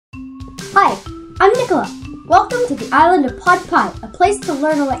Hi, I'm Nicola. Welcome to the island of PodPi, a place to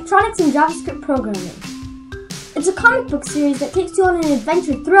learn electronics and JavaScript programming. It's a comic book series that takes you on an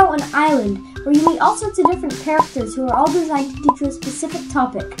adventure throughout an island where you meet all sorts of different characters who are all designed to teach you a specific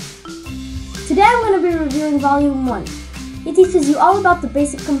topic. Today I'm going to be reviewing Volume 1. It teaches you all about the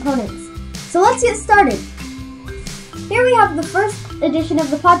basic components. So let's get started. Here we have the first edition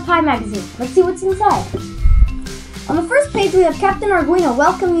of the PodPi magazine. Let's see what's inside. On the first page we have Captain Arduino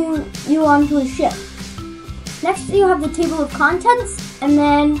welcoming you onto his ship. Next you have the table of contents, and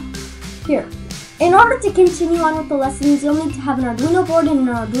then here. In order to continue on with the lessons, you'll need to have an Arduino board and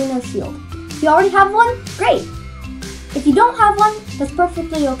an Arduino shield. If you already have one, great! If you don't have one, that's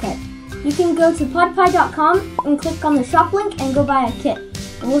perfectly okay. You can go to podpi.com and click on the shop link and go buy a kit,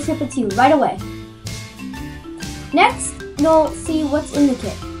 and we'll ship it to you right away. Next, you'll see what's in the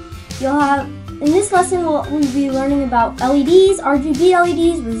kit. In this lesson, we'll be learning about LEDs, RGB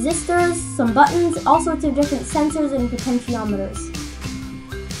LEDs, resistors, some buttons, all sorts of different sensors and potentiometers.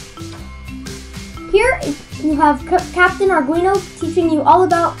 Here you have Captain Arduino teaching you all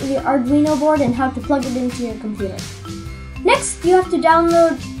about the Arduino board and how to plug it into your computer. Next, you have to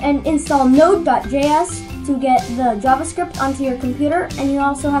download and install node.js to get the JavaScript onto your computer, and you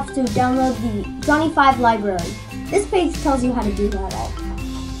also have to download the Johnny 5 library. This page tells you how to do that all.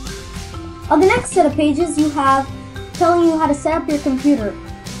 On the next set of pages, you have telling you how to set up your computer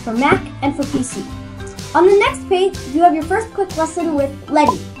for Mac and for PC. On the next page, you have your first quick lesson with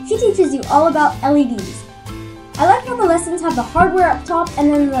Letty. She teaches you all about LEDs. I like how the lessons have the hardware up top and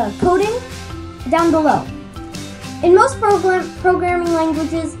then the coding down below. In most programming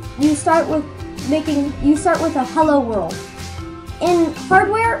languages, you start with a hello world. In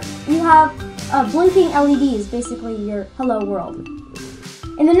hardware, you have blinking LEDs, basically your hello world.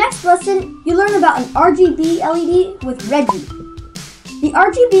 In the next lesson, you learn about an RGB LED with Reggie. The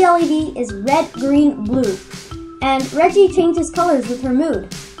RGB LED is red, green, blue, and Reggie changes colors with her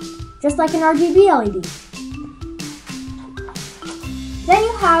mood, just like an RGB LED. Then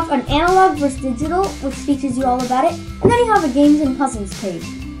you have an analog versus digital, which teaches you all about it, and then you have a games and puzzles page.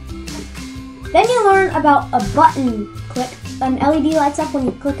 Then you learn about a button click. An LED lights up when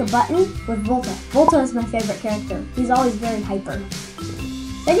you click a button with Volta. Volta is my favorite character. He's always very hyper.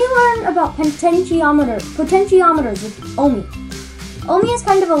 Then you learn about potentiometers with Omi. Omi is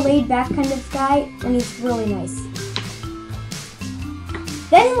kind of a laid-back kind of guy, and he's really nice.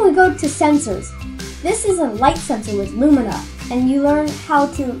 Then we go to sensors. This is a light sensor with Lumina, and you learn how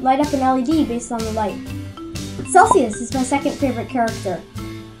to light up an LED based on the light. Celsius is my second favorite character.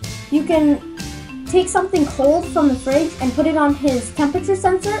 You can take something cold from the fridge and put it on his temperature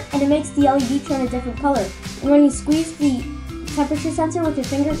sensor, and it makes the LED turn a different color. And when you squeeze the temperature sensor with your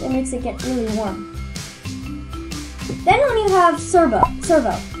fingers, it makes it get really warm. Then when you have Servo.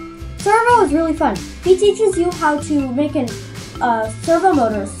 Servo is really fun. He teaches you how to make a servo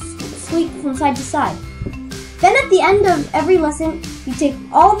motor sweep from side to side. Then at the end of every lesson, you take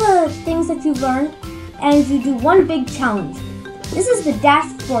all the things that you've learned and you do one big challenge. This is the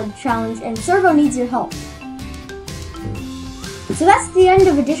dashboard challenge, and Servo needs your help. So that's the end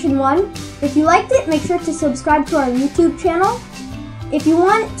of edition 1. If you liked it, make sure to subscribe to our YouTube channel. If you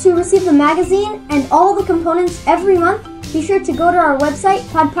want to receive the magazine and all the components every month, be sure to go to our website,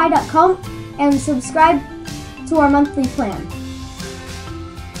 podpi.com, and subscribe to our monthly plan.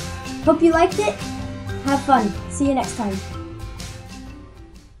 Hope you liked it. Have fun. See you next time.